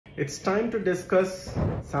It's time to discuss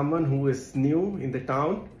someone who is new in the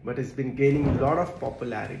town but has been gaining a lot of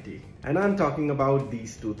popularity. And I'm talking about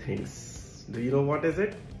these two things. Do you know what is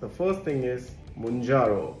it? The first thing is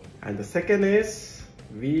Mounjaro and the second is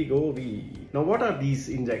Wegovy. Now what are these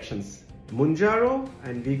injections? Mounjaro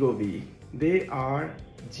and Wegovy, they are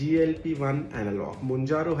GLP-1 analog.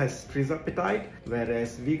 Mounjaro has tirzepatide,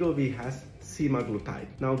 whereas Wegovy has semaglutide.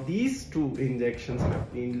 Now these two injections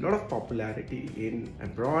have gained a lot of popularity in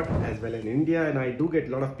abroad as well in India, and I do get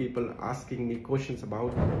a lot of people asking me questions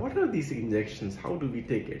about what are these injections, how do we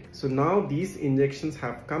take it. So now these injections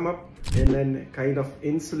have come up in a kind of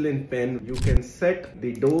insulin pen. You can set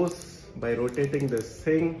the dose by rotating this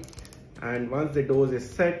thing, and once the dose is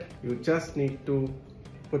set, you just need to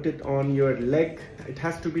put it on your leg. It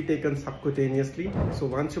has to be taken subcutaneously. So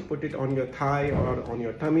once you put it on your thigh or on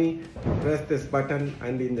your tummy, you press this button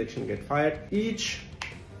and the injection gets fired. Each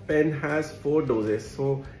pen has 4 doses.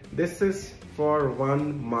 So this is for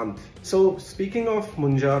 1 month. So speaking of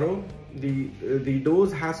Mounjaro, the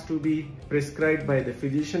dose has to be prescribed by the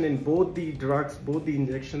physician. In both the drugs, both the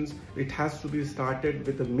injections, it has to be started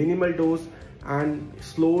with a minimal dose, and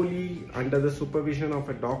slowly under the supervision of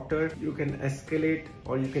a doctor you can escalate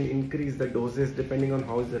or you can increase the doses depending on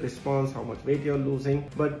how is the response, how much weight you're losing.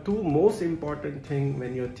 But two most important thing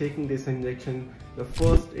when you're taking this injection, the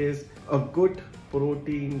first is a good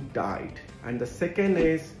protein diet and the second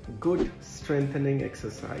is good strengthening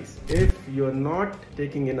exercise. If you're not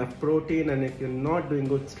taking enough protein and if you're not doing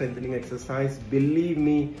good strengthening exercise, believe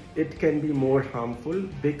me, it can be more harmful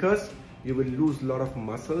because you will lose a lot of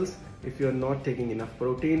muscles if you're not taking enough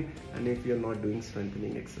protein and if you're not doing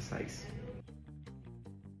strengthening exercise.